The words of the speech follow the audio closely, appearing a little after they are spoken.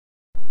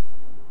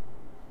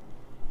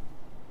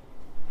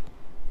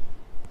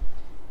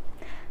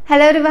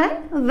Hello everyone,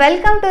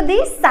 welcome to the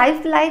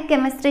Sci-Fi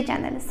Chemistry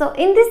channel. So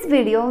in this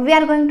video we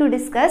are going to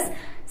discuss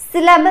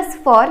syllabus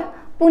for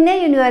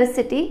Pune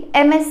University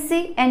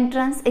M.Sc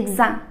entrance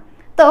exam.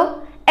 तो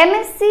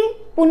M.Sc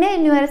Pune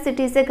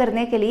university से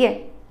करने के लिए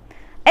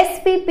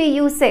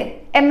SPPU से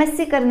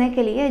M.Sc करने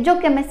के लिए जो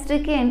केमिस्ट्री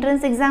की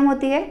एंट्रेंस एग्जाम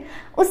होती है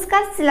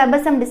उसका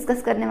सिलेबस हम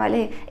डिस्कस करने वाले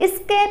हैं।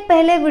 इसके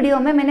पहले वीडियो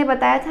में मैंने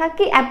बताया था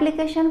कि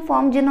एप्लीकेशन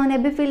फॉर्म जिन्होंने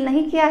भी फिल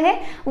नहीं किया है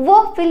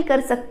वो फिल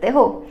कर सकते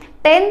हो।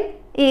 10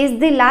 is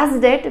the last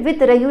date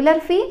with regular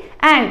fee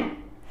and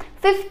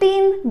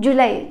 15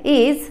 July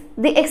is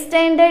the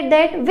extended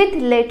date with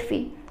late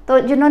fee। तो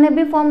जिन्होंने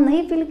भी फॉर्म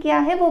नहीं फिल किया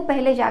है वो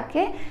पहले जाके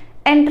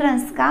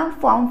एंट्रेंस का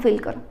फॉर्म फिल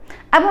करो।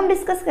 अब हम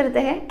डिस्कस करते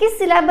हैं कि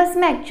सिलेबस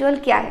में एक्चुअल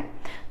क्या है।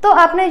 तो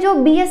आपने जो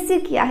बीएससी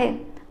किया है,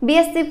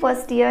 BSc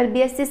first year,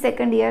 BSc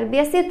second year,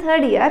 BSc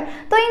third year,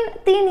 तो इन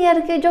 3 ईयर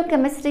के जो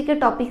केमिस्ट्री के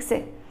टॉपिक्स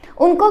है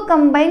उनको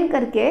कंबाइन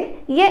करके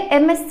ये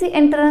एमएससी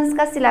एंट्रेंस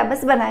का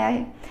सिलेबस बनाया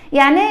है।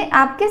 यानी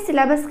आपके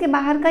सिलेबस के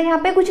बाहर का यहाँ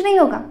पे कुछ नहीं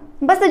होगा,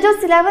 बस जो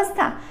सिलेबस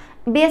था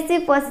बीएससी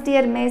फर्स्ट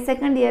ईयर में,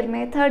 सेकंड ईयर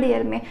में, थर्ड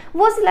ईयर में,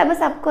 वो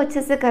सिलेबस आपको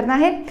अच्छे से करना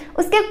है।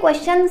 उसके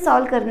क्वेश्चन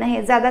सॉल्व करने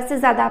हैं, ज़्यादा से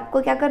ज़्यादा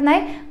आपको क्या करना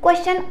है,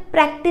 क्वेश्चन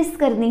प्रैक्टिस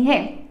करनी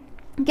है,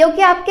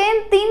 क्योंकि आपके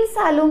इन 3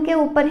 सालों के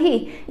ऊपर ही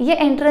ये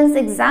एंट्रेंस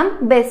एग्जाम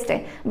बेस्ट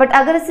है। बट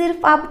अगर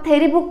सिर्फ आप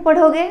थ्योरी बुक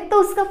पढ़ोगे तो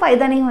उसका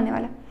फ़ायदा नहीं होने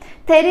वाला।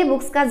 थ्योरी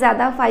बुक्स का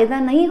ज़्यादा फायदा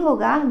नहीं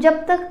होगा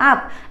जब तक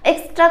आप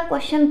एक्स्ट्रा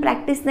क्वेश्चन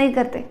प्रैक्टिस नहीं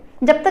करते,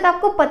 जब तक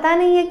आपको पता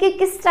नहीं है कि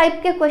किस टाइप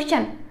के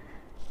क्वेश्चन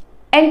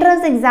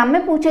एंट्रेंस एग्जाम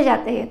में पूछे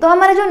जाते हैं। तो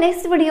हमारा जो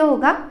नेक्स्ट वीडियो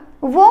होगा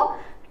वो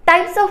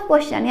टाइप्स ऑफ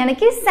क्वेश्चन यानी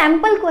कि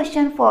sample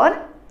question for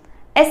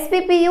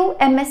SPPU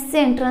MSc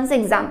entrance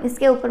exam,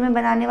 इसके ऊपर मैं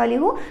बनाने वाली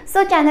हूँ।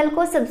 सो चैनल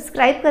को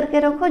सब्सक्राइब करके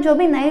रखो। जो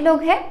भी नए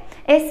लोग हैं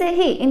ऐसे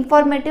ही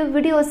इंफॉर्मेटिव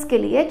वीडियोस के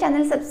लिए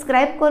चैनल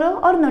सब्सक्राइब करो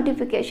और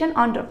नोटिफिकेशन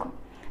ऑन रखो।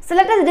 So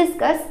let us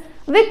discuss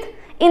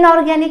with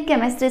inorganic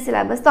chemistry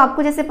syllabus. तो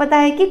आपको जैसे पता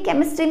है कि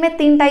केमिस्ट्री में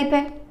 3 टाइप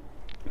है।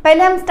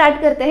 पहले हम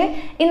स्टार्ट करते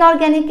हैं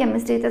इनऑर्गेनिक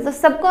केमिस्ट्री से। तो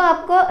सबको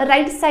आपको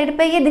राइट साइड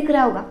पे ये दिख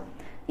रहा होगा,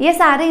 ये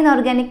सारे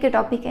इनऑर्गेनिक के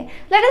टॉपिक है।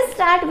 Let us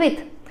start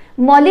with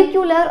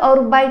molecular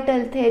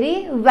orbital theory,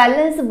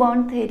 valence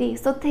bond theory.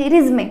 So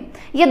theories में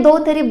ये 2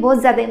 थ्योरी बहुत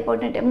ज़्यादा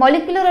इंपॉर्टेंट है।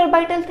 मॉलिक्यूलर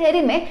ऑर्बिटल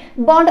थ्योरी में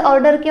बॉन्ड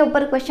ऑर्डर के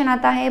ऊपर क्वेश्चन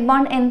आता है,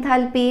 bond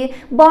enthalpy,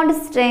 bond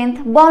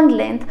strength, bond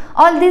length,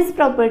 all these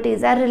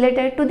properties are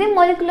related to the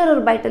molecular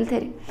orbital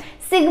theory.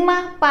 Sigma,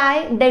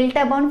 pi,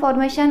 delta bond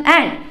formation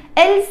and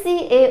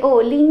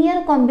LCAO linear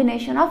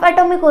combination of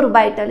atomic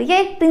orbital, ये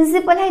एक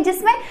principal है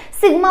जिसमें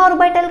sigma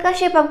orbital का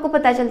shape आपको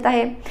पता चलता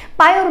है।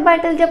 पाई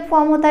orbital जब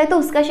फॉर्म होता है तो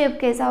उसका शेप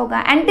कैसा होगा,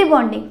 एंटी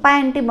बॉन्डिंग, पाई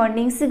anti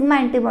bonding, sigma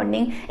anti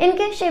bonding,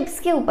 इनके शेप्स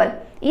के ऊपर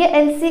ये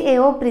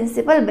LCAO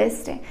प्रिंसिपल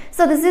बेस्ड है।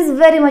 So this is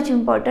very much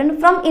important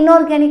from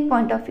inorganic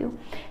point of view.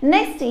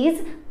 Next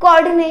is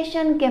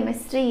coordination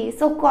chemistry.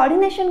 So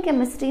coordination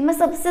chemistry में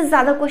सबसे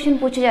ज्यादा क्वेश्चन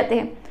पूछे जाते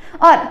हैं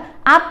और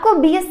आपको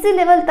बीएससी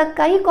लेवल तक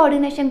का ही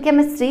कोऑर्डिनेशन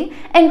केमिस्ट्री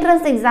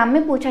एंट्रेंस एग्जाम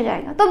में पूछा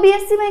जाएगा। तो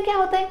बीएससी में क्या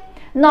होता है,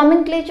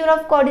 nomenclature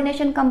of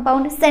coordination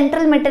compound,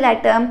 central metal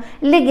atom,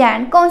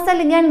 ligand, कौन सा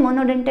लिगैंड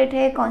मोनोडेंटेट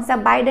है, कौन सा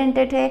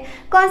बाइडेंटेट है,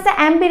 कौन सा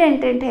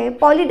एम्बीडेंटेट है,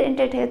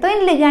 पॉलीडेंटेट है। तो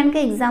इन लिगैंड के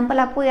एग्जाम्पल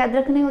आपको याद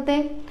रखने होते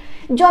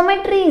हैं।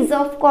 ज्योमेट्रीज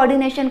ऑफ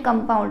कोऑर्डिनेशन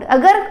कंपाउंड,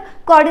 अगर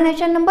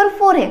कोऑर्डिनेशन नंबर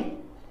 4 है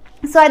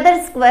सो अदर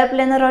स्क्वायर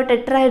प्लेनर और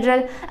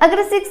टेट्राहेड्रल,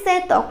 अगर 6 है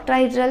तो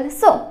ऑक्टाहेड्रल।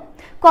 सो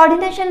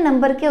कोऑर्डिनेशन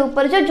नंबर के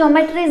ऊपर जो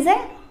ज्योमेट्रीज है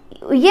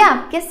ये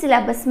आपके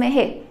सिलेबस में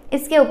है,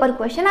 इसके ऊपर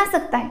क्वेश्चन आ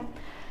सकता है।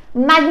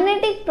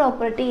 मैग्नेटिक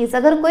प्रॉपर्टीज,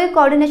 अगर कोई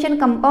कोऑर्डिनेशन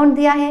कंपाउंड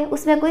दिया है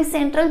उसमें कोई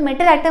सेंट्रल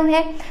मेटल एटम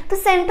है तो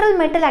सेंट्रल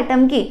मेटल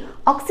एटम की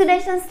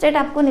ऑक्सीडेशन स्टेट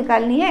आपको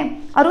निकालनी है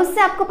और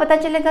उससे आपको पता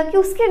चलेगा कि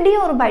उसके डी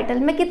ऑर्बिटल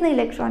में कितने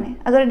इलेक्ट्रॉन है।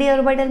 अगर डी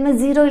ऑर्बिटल में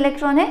 0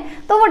 इलेक्ट्रॉन है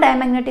तो वो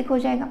डायमैग्नेटिक हो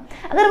जाएगा।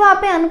 अगर वहाँ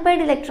पे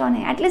अनपेयर्ड इलेक्ट्रॉन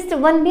है, एटलीस्ट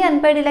 1 भी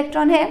अनपेयर्ड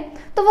इलेक्ट्रॉन है,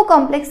 तो वो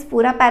कॉम्प्लेक्स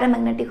पूरा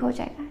पैरामैग्नेटिक हो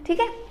जाएगा। ठीक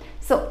है।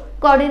 So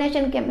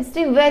coordination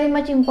chemistry very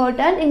much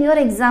important in your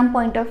exam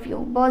point of view,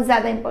 बहुत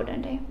ज़्यादा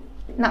इंपॉर्टेंट है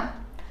ना।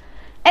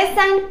 S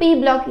and P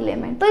block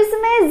element, तो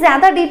इसमें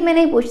ज्यादा डीप में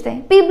नहीं पूछते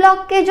हैं। P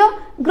ब्लॉक के जो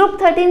ग्रुप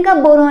 13 का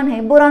बोरॉन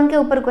है, बोरॉन के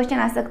ऊपर क्वेश्चन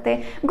आ सकते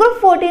हैं। ग्रुप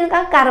 14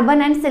 का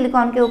कार्बन एंड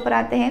सिलिकॉन के ऊपर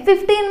आते हैं।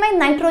 15 में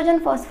नाइट्रोजन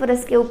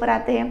फॉस्फोरस के ऊपर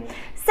आते हैं।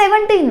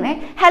 17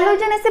 में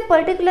हैलोजन, ऐसे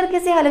पर्टिकुलर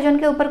किसी हैलोजन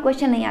के ऊपर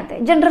क्वेश्चन नहीं आते,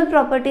 जनरल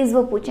प्रॉपर्टीज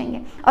वो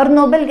पूछेंगे। और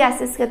नोबल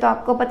गैसेस के तो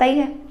आपको पता ही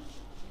है,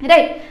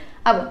 राइट।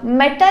 अब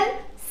metal,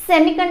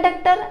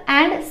 semiconductor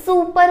and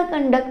super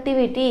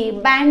conductivity,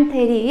 band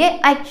theory, ये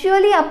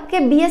एक्चुअली आपके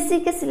बीएससी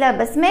के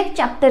सिलेबस में एक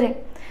चैप्टर है।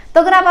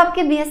 तो अगर आप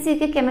आपके बीएससी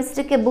के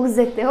केमिस्ट्री के बुक्स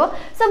देखते हो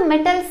so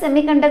metal,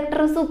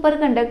 semiconductor, super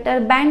conductor,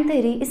 band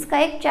theory, इसका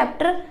एक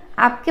चैप्टर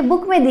आपके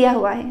बुक में दिया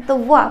हुआ है, तो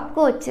वो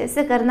आपको अच्छे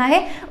से करना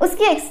है,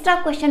 उसकी एक्स्ट्रा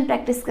क्वेश्चन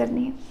प्रैक्टिस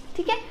करनी है।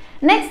 ठीक है।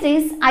 Next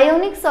is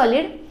ionic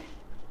solid,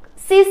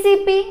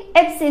 CCP,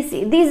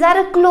 FCC, these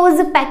are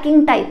close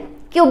packing type.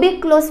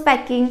 Cubic close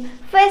packing,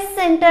 face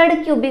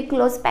centred cubic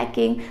close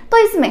packing. तो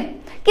इसमें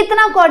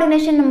कितना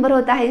कोऑर्डिनेशन नंबर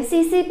होता है,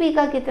 सीसीपी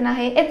का कितना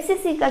है,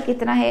 एफसीसी का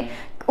कितना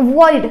है,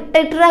 void,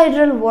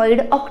 tetrahedral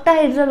void,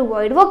 octahedral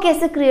void वो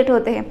कैसे क्रिएट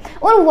होते हैं,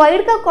 और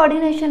वॉइड का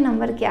कोऑर्डिनेशन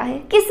नंबर क्या है,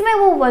 किसमें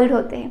वो वॉइड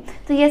होते हैं।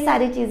 तो ये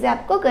सारी चीजें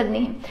आपको करनी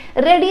है।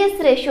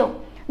 रेडियस रेशो,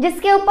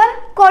 जिसके ऊपर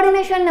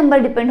कोऑर्डिनेशन नंबर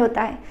डिपेंड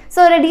होता है।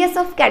 So radius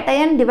of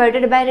cation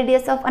divided by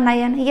radius of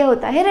अनायन, ये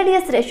होता है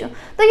रेडियस रेशो।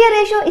 तो ये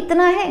रेशो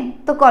इतना है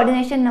तो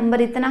कोऑर्डिनेशन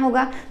नंबर इतना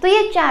होगा। तो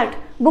ये चार्ट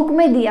बुक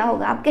में दिया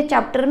होगा, आपके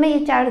चैप्टर में ये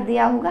चार्ट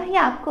दिया होगा, ये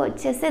आपको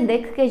अच्छे से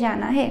देख के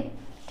जाना है,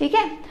 ठीक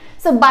है।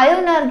 सो bio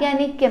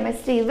inorganic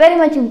chemistry very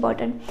much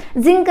important.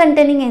 Zinc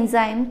containing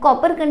enzyme,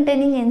 copper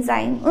containing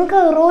enzyme,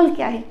 उनका रोल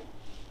क्या है,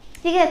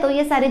 ठीक है। तो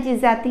ये सारी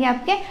चीजें आती हैं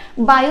आपके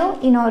बायो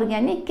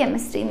इनऑर्गेनिक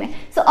केमिस्ट्री में।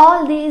 So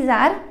all these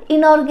are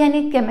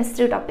inorganic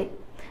chemistry topic.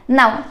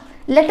 Now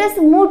let us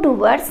move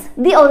towards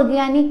the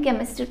organic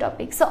chemistry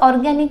topic. So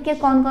organic के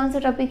कौन कौन से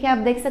टॉपिक है आप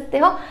देख सकते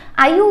हो।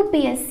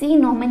 IUPAC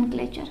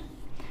नोमेनक्लेचर,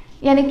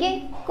 यानी कि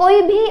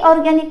कोई भी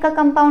ऑर्गेनिक का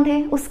कंपाउंड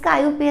है उसका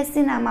IUPAC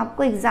नाम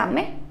आपको एग्जाम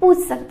में पूछ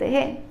सकते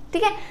हैं,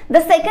 ठीक है।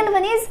 The second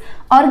one is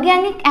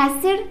organic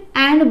acid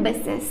and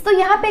bases. तो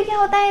यहाँ पे क्या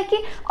होता है कि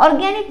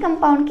ऑर्गेनिक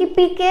कंपाउंड की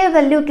pK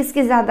वैल्यू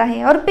किसकी ज्यादा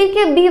है और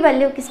pKb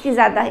वैल्यू किसकी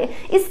ज्यादा है,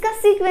 इसका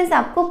सीक्वेंस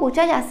आपको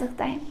पूछा जा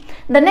सकता है।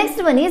 The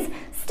next one is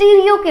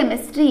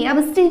stereochemistry.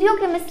 अब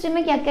स्टीरियोकेमिस्ट्री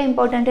में क्या क्या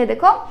इंपॉर्टेंट है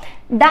देखो।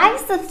 डाई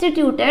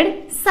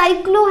सब्स्टिट्यूटेड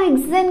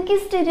साइक्लोहेक्सेन की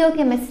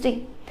स्टीरियोकेमिस्ट्री,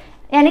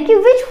 यानी कि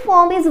which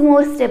form is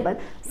more stable.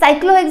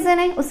 Cyclohexane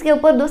है, उसके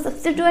ऊपर 2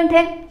 सब्स्टिट्यूएंट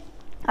है,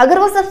 अगर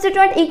वो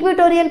सब्स्टिट्यूएंट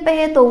इक्वेटोरियल पे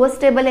है तो वो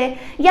स्टेबल है,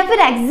 या फिर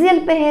एक्सियल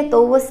पे है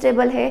तो वो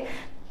स्टेबल है।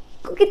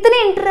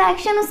 कितनी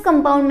इंटरेक्शन उस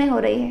कंपाउंड में हो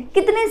रही है,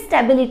 कितनी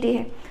स्टेबिलिटी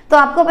है। तो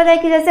आपको पता है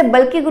कि जैसे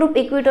बल्कि ग्रुप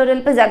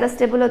इक्वेटोरियल पे ज्यादा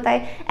स्टेबल होता है,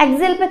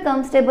 एक्सियल पे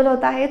कम स्टेबल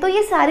होता है। तो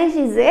ये सारी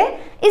चीजें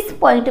इस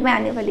पॉइंट में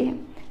आने वाली है।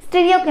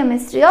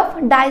 Stereochemistry of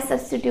die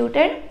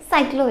substituted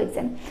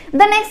cyclohexane.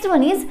 The next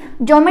one is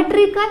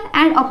geometrical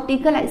and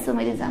optical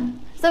isomerism.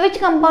 So which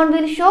compound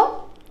will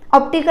show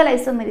optical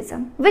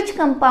isomerism, which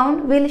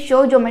compound will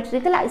show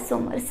geometrical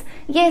isomers.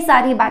 ये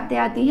सारी बातें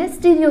आती है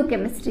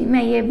स्टीरियोकेमिस्ट्री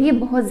में, ये भी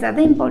बहुत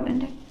ज्यादा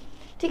इंपॉर्टेंट है,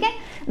 ठीक है।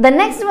 The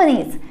next one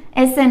is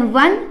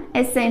SN1,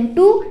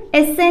 SN2,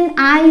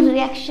 SNI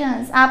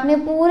reactions. आपने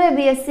पूरे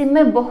BSc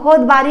में बहुत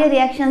बार ये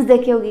रिएक्शंस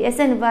देखी होगी,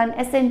 SN1,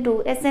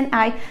 SN2,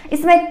 SNI।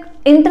 इसमें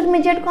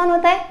इंटरमीडिएट कौन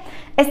होता है,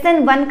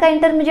 SN1 का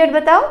इंटरमीडिएट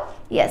बताओ।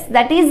 यस,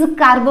 दैट इज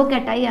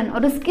कार्बोकैटायन,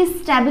 और उसकी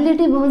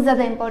स्टेबिलिटी बहुत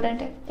ज्यादा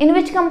इंपॉर्टेंट है। इन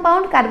which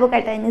compound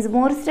carbocation is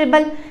more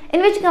stable,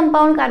 in which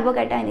compound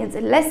carbocation is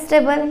less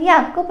stable, ये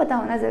आपको पता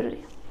होना जरूरी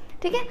है,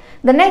 ठीक है।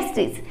 The next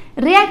is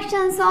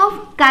reactions of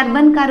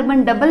carbon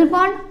carbon double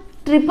bond,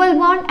 triple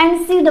bond and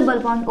C double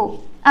bond O।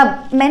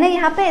 अब मैंने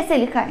यहाँ पे ऐसे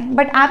लिखा है,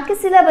 बट आपके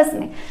सिलेबस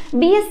में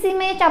BSc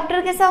में ये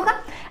चैप्टर कैसा होगा,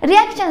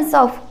 reactions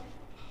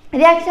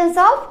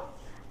of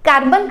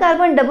carbon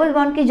carbon double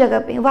bond की जगह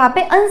पे वहां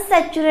पे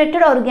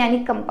अनसैचुरेटेड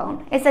ऑर्गेनिक कंपाउंड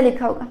ऐसा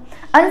लिखा होगा।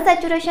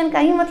 अनसैचुरेशन का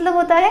ही मतलब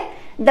होता है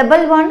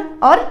डबल बॉन्ड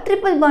और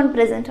ट्रिपल बॉन्ड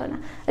प्रेजेंट होना।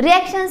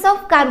 Reactions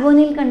of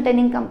carbonyl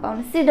containing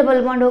compound, C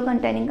double bond O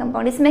containing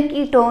compound, इसमें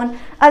ketone,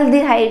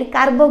 aldehyde,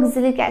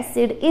 carboxylic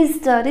acid,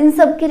 Easter, इन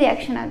सब के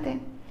रिएक्शन आते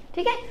हैं,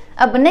 ठीक है।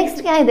 अब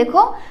नेक्स्ट क्या है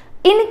देखो,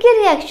 इनके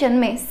रिएक्शन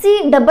में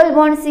C double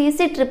bond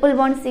C triple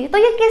bond C, तो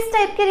ये किस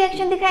टाइप के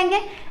रिएक्शन दिखाएंगे,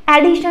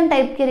 एडिशन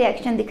टाइप के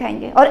रिएक्शन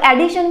दिखाएंगे। और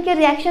एडिशन के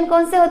रिएक्शन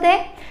कौन से होते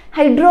हैं,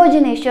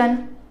 हाइड्रोजनेशन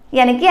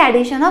यानी कि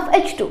addition of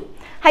H2,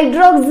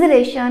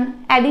 hydroxylation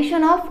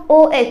addition of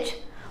OH,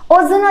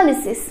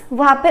 ozonolysis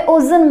वहां पे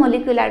ओजोन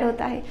मॉलिक्यूल ऐड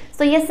होता है।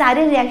 तो ये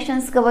सारे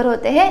रिएक्शंस कवर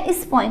होते हैं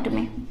इस पॉइंट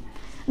में।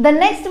 The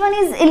next one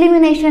is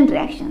elimination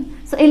reaction.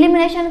 So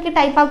elimination के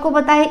टाइप आपको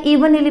पता है,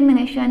 E1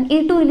 elimination,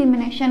 E2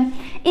 elimination,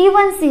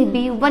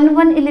 E1CB,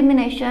 1,1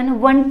 elimination,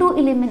 1,2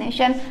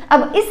 elimination.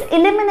 अब इस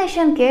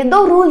एलिमिनेशन के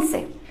 2 रूल्स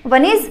है,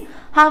 one is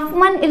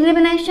Hopman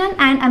elimination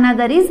and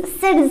another is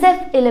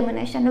सेडजेफ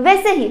elimination.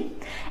 वैसे ही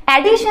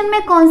एडिशन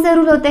में कौन से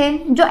रूल होते हैं,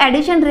 जो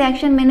एडिशन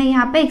रिएक्शन मैंने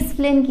यहाँ पे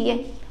एक्सप्लेन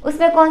किए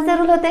उसमें कौन से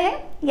रूल होते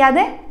हैं, याद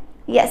है,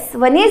 yes,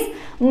 one is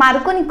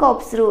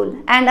Markovnikov's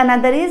rule and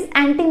another is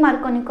anti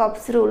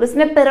Markovnikov's rule.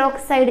 उसमें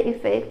पेरोक्साइड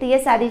इफेक्ट, ये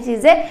सारी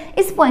चीजें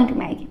इस पॉइंट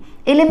में आएगी।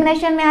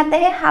 एलिमिनेशन में आते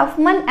हैं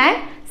हाफमैन एंड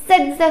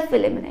सेडजेफ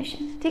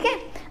एलिमिनेशन, ठीक है।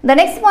 The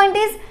next point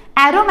is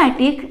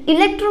aromatic,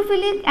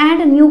 electrophilic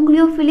and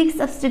nucleophilic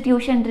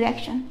substitution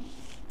reaction.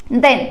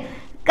 Then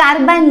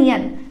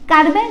कार्बेनियन,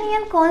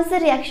 कार्बेनियन कौन से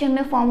रिएक्शन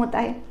में फॉर्म होता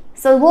है,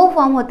 सो वो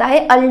फॉर्म होता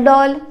है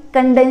aldol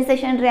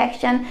condensation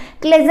reaction,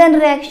 Claisen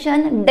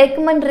reaction,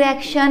 डेकमन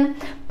reaction,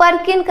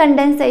 Perkin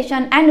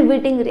condensation and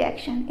विटिंग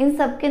reaction. इन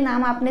सब के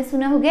नाम आपने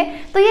सुने होंगे।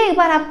 तो ये एक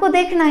बार आपको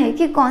देखना है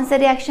कि कौन से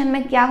रिएक्शन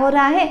में क्या हो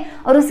रहा है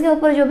और उसके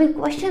ऊपर जो भी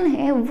क्वेश्चन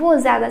है वो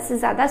ज्यादा से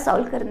ज्यादा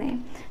सॉल्व करने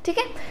हैं, ठीक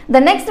है।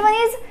 The next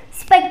one is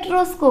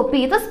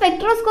spectroscopy, तो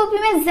स्पेक्ट्रोस्कोपी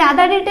में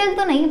ज्यादा डिटेल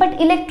तो नहीं,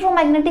 बट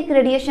इलेक्ट्रोमैग्नेटिक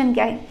रेडिएशन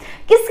क्या है,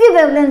 किसकी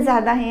वेवलेंथ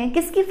ज्यादा है,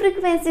 किसकी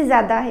फ्रीक्वेंसी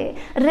ज्यादा है,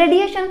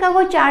 रेडिएशन का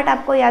वो चार्ट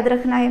आपको याद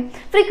रखना है।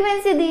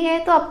 फ्रीक्वेंसी दी है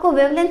तो आपको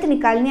वेवलेंथ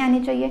निकालनी आनी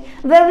चाहिए,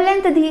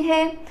 वेवलेंथ दी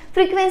है,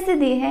 फ्रीक्वेंसी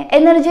दी है,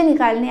 एनर्जी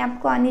निकालनी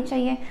आपको आनी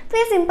चाहिए। तो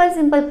ये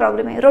सिंपल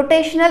प्रॉब्लम है।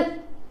 रोटेशनल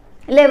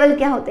लेवल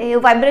क्या होते हैं,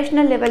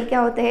 वाइब्रेशनल लेवल क्या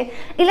होते हैं,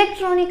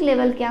 इलेक्ट्रॉनिक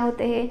लेवल क्या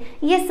होते हैं,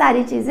 ये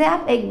सारी चीजें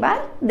आप एक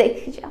बार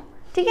देख जाओ।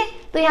 ठीक है,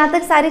 तो यहाँ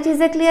तक सारी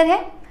चीजें क्लियर है।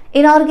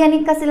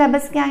 इनऑर्गेनिक का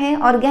सिलेबस क्या है,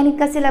 ऑर्गेनिक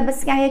का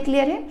सिलेबस क्या है,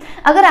 क्लियर है।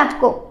 अगर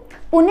आपको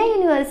पुणे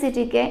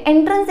यूनिवर्सिटी के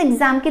एंट्रेंस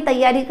एग्जाम की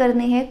तैयारी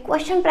करनी है,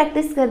 क्वेश्चन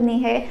प्रैक्टिस करनी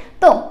है,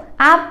 तो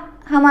आप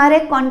हमारे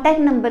कॉन्टैक्ट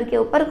नंबर के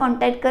ऊपर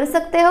कॉन्टैक्ट कर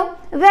सकते हो।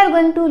 We are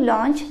going to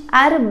launch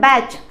our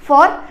batch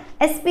for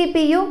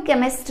SPPU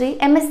chemistry,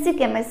 M.Sc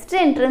chemistry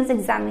entrance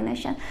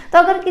examination. तो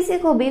अगर किसी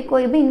को भी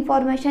कोई भी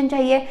इंफॉर्मेशन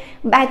चाहिए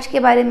बैच के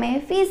बारे में,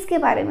 फीस के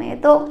बारे में,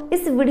 तो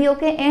इस वीडियो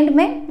के एंड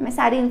में मैं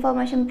सारी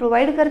इंफॉर्मेशन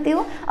प्रोवाइड करती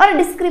हूँ और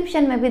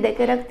डिस्क्रिप्शन में भी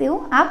देके रखती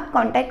हूँ, आप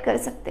कॉन्टैक्ट कर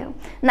सकते हो।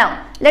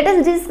 Now let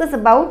us discuss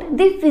about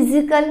the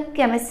physical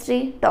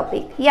chemistry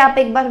topic. ये आप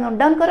एक बार नोट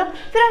डाउन करो,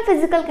 फिर हम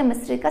फिजिकल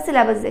केमिस्ट्री का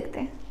सिलेबस देखते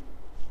हैं।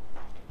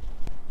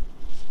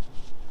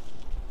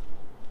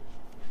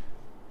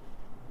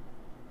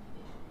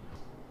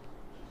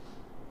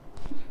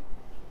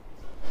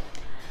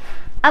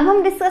 अब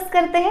हम डिस्कस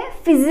करते हैं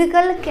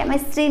फिजिकल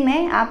केमिस्ट्री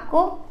में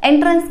आपको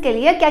एंट्रेंस के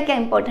लिए क्या क्या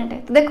इंपॉर्टेंट है।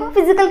 तो देखो,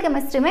 फिजिकल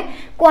केमिस्ट्री में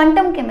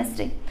quantum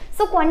chemistry.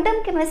 So quantum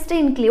chemistry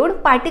include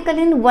particle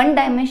in one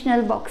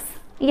dimensional box,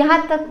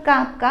 यहाँ तक का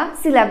आपका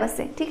सिलेबस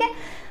है। ठीक है,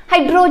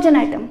 हाइड्रोजन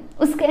एटम,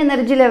 उसके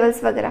एनर्जी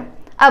लेवल्स वगैरह।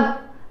 अब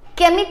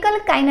chemical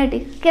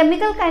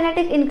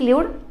kinetic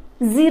include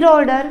zero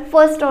order,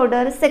 first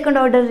order, second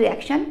order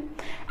reaction,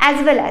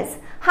 as well as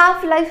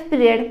half life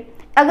period.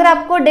 अगर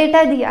आपको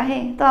डेटा दिया है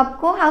तो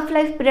आपको हाफ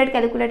लाइफ पीरियड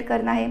कैलकुलेट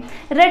करना है,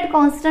 रेट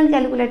कांस्टेंट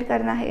कैलकुलेट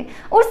करना है,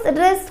 उस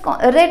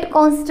रेट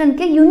कांस्टेंट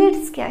के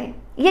यूनिट्स क्या है,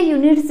 ये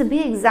यूनिट्स भी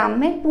एग्जाम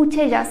में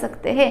पूछे जा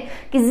सकते हैं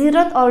कि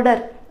जीरोथ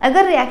ऑर्डर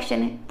अगर रिएक्शन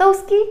है तो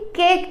उसकी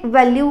के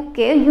वैल्यू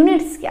के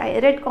यूनिट्स क्या है,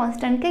 रेट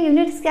कांस्टेंट के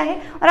यूनिट्स क्या है,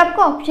 और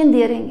आपको ऑप्शन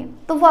दिए रहेंगे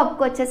तो वो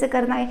आपको अच्छे से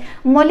करना है।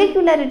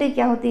 मॉलिक्यूलरिटी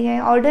क्या होती है,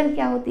 ऑर्डर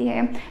क्या होती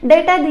है,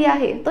 डेटा दिया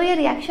है तो ये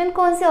रिएक्शन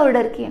कौन से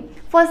ऑर्डर की है,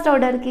 फर्स्ट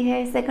ऑर्डर की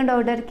है, सेकंड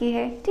ऑर्डर की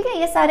है। ठीक है,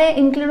 ये सारे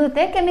इंक्लूड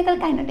होते हैं केमिकल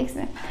काइनेटिक्स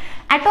में।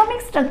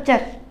 Atomic structure,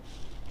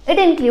 it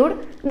include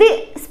the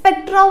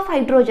spectra of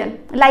hydrogen,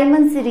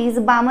 Lyman series,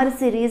 बामर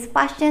series,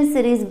 Paschen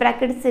series,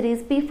 Brackett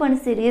series, पीफन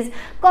series,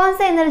 कौन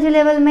से एनर्जी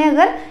लेवल में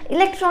अगर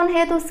इलेक्ट्रॉन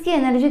है तो उसकी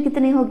एनर्जी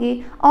कितनी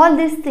होगी, all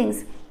this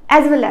things,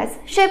 as well as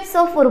shapes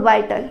of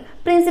orbital,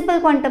 principal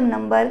quantum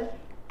number,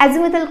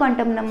 azimuthal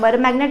quantum number,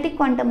 magnetic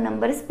quantum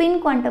number, spin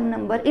quantum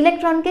number,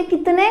 electron के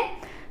कितने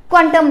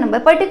क्वांटम नंबर,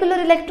 पर्टिकुलर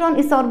इलेक्ट्रॉन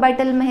इस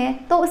ऑर्बिटल में है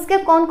तो उसके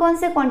कौन कौन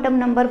से क्वांटम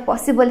नंबर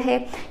पॉसिबल है,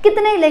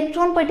 कितने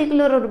इलेक्ट्रॉन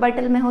पर्टिकुलर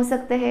ऑर्बिटल में हो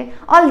सकते हैं,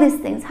 all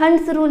this things.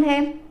 Hunts rule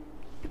है,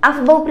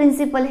 अफबाउ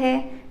प्रिंसिपल है।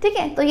 ठीक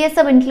है, तो ये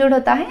सब इंक्लूड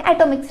होता है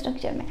एटॉमिक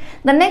स्ट्रक्चर में।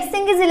 The next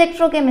thing is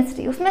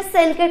electrochemistry, उसमें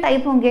सेल के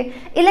टाइप होंगे,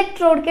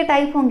 इलेक्ट्रोड के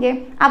टाइप होंगे,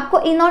 आपको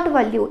ई नॉट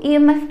वैल्यू,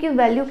 ईएमएफ की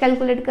वैल्यू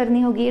कैलकुलेट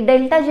करनी होगी,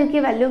 डेल्टा जी की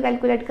वैल्यू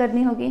कैलकुलेट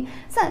करनी होगी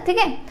सर। ठीक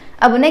है,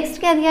 अब नेक्स्ट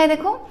क्या दिया है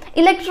देखो,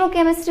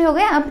 इलेक्ट्रोकेमिस्ट्री हो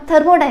गया। अब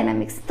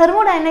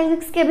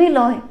थर्मोडायनामिक्स के भी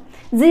लॉ है,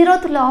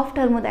 zeroth law of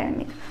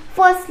thermodynamic,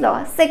 first law,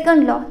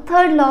 second law,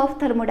 third law of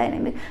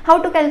thermodynamic, how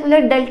to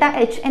calculate delta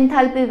H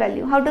enthalpy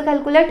value, how to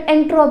calculate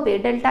entropy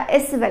delta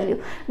S value,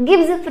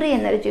 gives free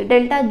energy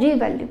delta G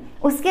value,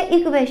 उसके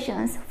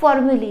equations,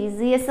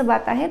 formulae, ये सब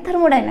आता है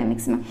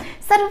thermodynamics में।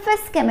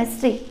 Surface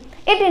chemistry,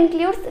 it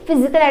includes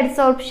physical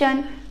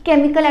adsorption,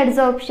 chemical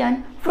adsorption,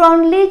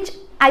 फ्रॉन्डलिच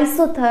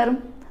isotherm,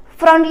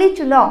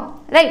 फ्रॉन्डलिच law,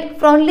 right.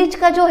 फ्रॉन्डलिच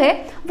का जो है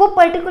वो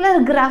पर्टिकुलर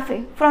ग्राफ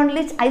है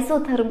फ्रॉन्डलिच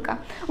आइसोथर्म का,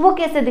 वो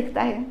कैसे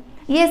दिखता है,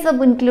 ये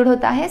सब इंक्लूड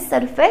होता है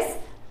सरफेस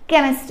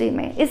केमिस्ट्री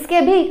में।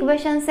 इसके भी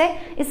इक्वेशंस है,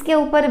 इसके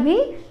ऊपर भी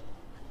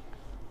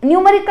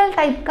न्यूमेरिकल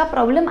टाइप का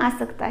प्रॉब्लम आ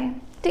सकता है।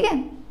 ठीक है,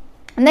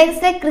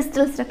 नेक्स्ट है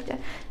क्रिस्टल स्ट्रक्चर।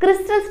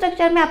 क्रिस्टल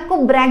स्ट्रक्चर में आपको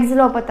ब्रैग्स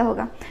लॉ पता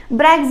होगा,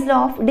 Bragg's law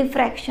of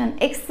diffraction,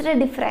 x ray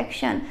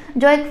diffraction,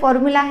 जो एक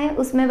फॉर्मूला है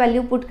उसमें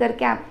वैल्यू पुट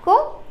करके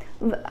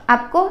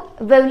आपको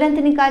वेवलेंथ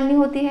निकालनी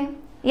होती है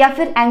या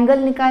फिर एंगल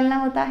निकालना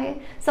होता है।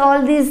 So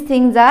all these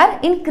things are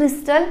in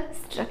crystal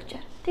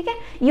structure. ठीक है,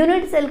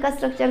 यूनिट सेल का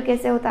स्ट्रक्चर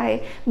कैसे होता है,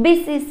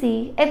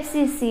 बीसीसी,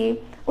 एफसीसी,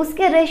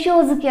 उसके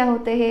रेशियोज क्या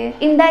होते हैं,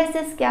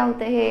 इंडाइसेस क्या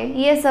होते हैं,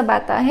 ये सब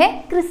आता है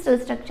क्रिस्टल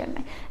स्ट्रक्चर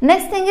में।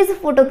 Next thing is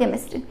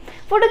photochemistry.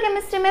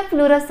 Photochemistry में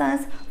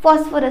फ्लोरेसेंस,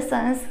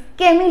 फॉस्फोरेसेंस,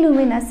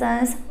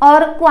 केमिल्यूमिनेसेंस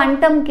और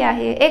क्वांटम क्या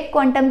है, एक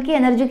क्वांटम की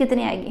एनर्जी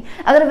कितनी आएगी,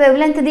 अगर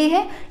वेवलेंथ दी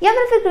है या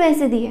फिर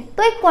फ्रीक्वेंसी दी है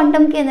तो एक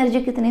क्वांटम की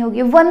एनर्जी कितनी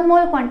होगी, 1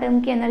 मोल क्वांटम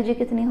की एनर्जी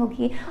कितनी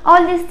होगी,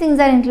 all this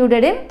things are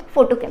included in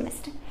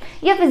photochemistry.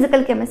 ये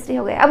फिजिकल केमिस्ट्री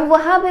हो गया। अब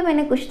वहाँ पे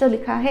मैंने कुछ तो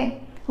लिखा है,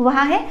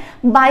 वहाँ है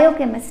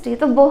बायोकेमिस्ट्री।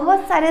 तो बहुत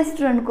सारे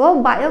स्टूडेंट को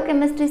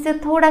बायोकेमिस्ट्री से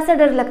थोड़ा सा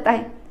डर लगता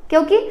है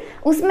क्योंकि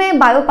उसमें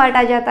बायो पार्ट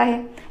आ जाता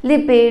है,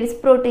 लिपिड्स,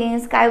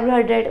 प्रोटीन्स,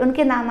 कार्बोहाइड्रेट,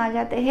 उनके नाम आ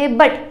जाते हैं।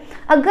 बट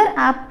अगर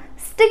आप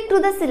stick to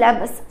the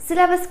syllabus,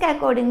 syllabus के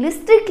अकॉर्डिंगली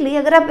स्ट्रिक्टली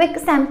अगर आप एक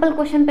सैम्पल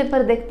क्वेश्चन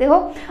पेपर देखते हो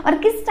और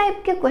किस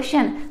टाइप के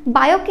क्वेश्चन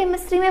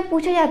बायोकेमिस्ट्री में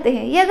पूछे जाते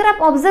हैं, ये अगर आप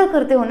ऑब्जर्व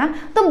करते हो ना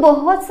तो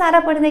बहुत सारा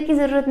पढ़ने की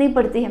ज़रूरत नहीं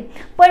पड़ती है।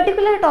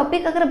 पर्टिकुलर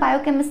टॉपिक अगर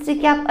बायोकेमिस्ट्री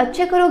के आप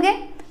अच्छे करोगे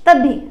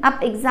तभी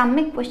आप एग्जाम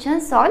में क्वेश्चन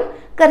सॉल्व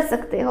कर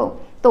सकते हो।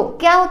 तो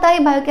क्या होता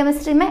है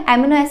बायोकेमिस्ट्री में,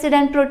 amino acid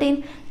and protein,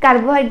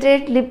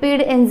 carbohydrate,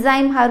 lipid,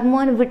 enzyme,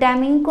 hormone,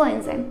 vitamin,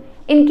 coenzyme,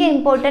 इनके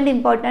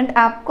इंपॉर्टेंट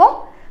आपको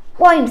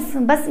पॉइंट्स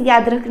बस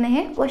याद रखने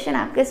हैं, क्वेश्चन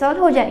आपके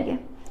सॉल्व हो जाएंगे।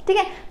 ठीक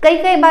है,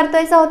 कई बार तो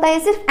ऐसा होता है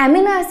सिर्फ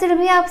एमिनो एसिड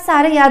भी आप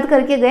सारे याद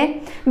करके गए,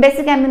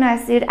 basic amino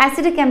acid,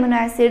 acidic amino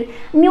acid,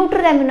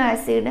 neutral amino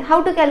acid,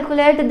 how to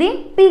calculate the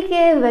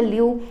PK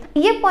value,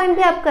 ये पॉइंट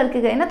भी आप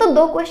करके गए ना, तो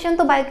 2 क्वेश्चन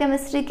तो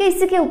बायोकेमिस्ट्री के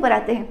इसी के ऊपर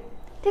आते हैं।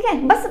 ठीक है,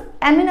 बस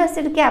एमिनो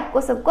एसिड के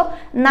आपको सबको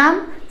नाम,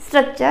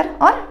 स्ट्रक्चर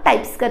और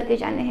टाइप्स करके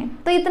जाने हैं,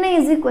 तो इतने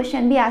इजी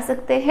क्वेश्चन भी आ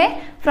सकते हैं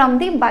from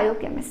the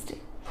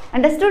biochemistry.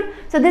 Understood?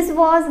 So this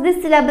was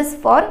this syllabus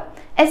for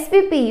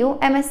SPPU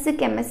M.Sc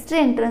chemistry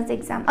entrance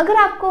exam. अगर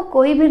आपको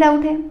कोई भी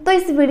डाउट है तो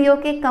इस वीडियो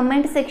के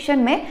कमेंट सेक्शन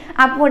में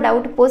आप वो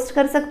डाउट पोस्ट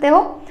कर सकते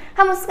हो,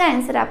 हम उसका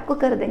आंसर आपको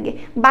कर देंगे।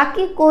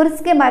 बाकी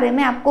कोर्स के बारे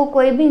में आपको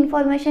कोई भी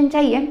इंफॉर्मेशन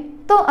चाहिए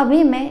तो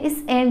अभी मैं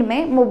इस एंड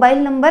में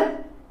मोबाइल नंबर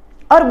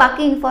और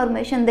बाकी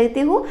इंफॉर्मेशन देती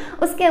हूँ,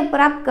 उसके ऊपर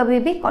आप कभी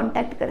भी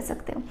कांटेक्ट कर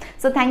सकते हो।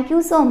 So thank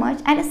you so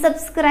much and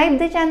subscribe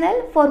the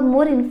channel for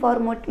more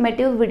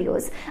informative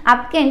videos.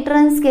 आपके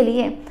एंट्रेंस के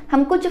लिए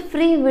हम कुछ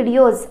फ्री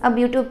वीडियोस अब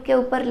यूट्यूब के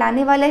ऊपर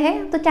लाने वाले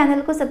हैं, तो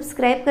चैनल को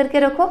सब्सक्राइब करके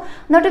रखो,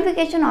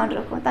 नोटिफिकेशन ऑन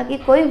रखो ताकि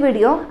कोई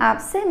वीडियो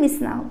आपसे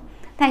मिस ना हो।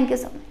 Thank you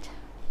so much.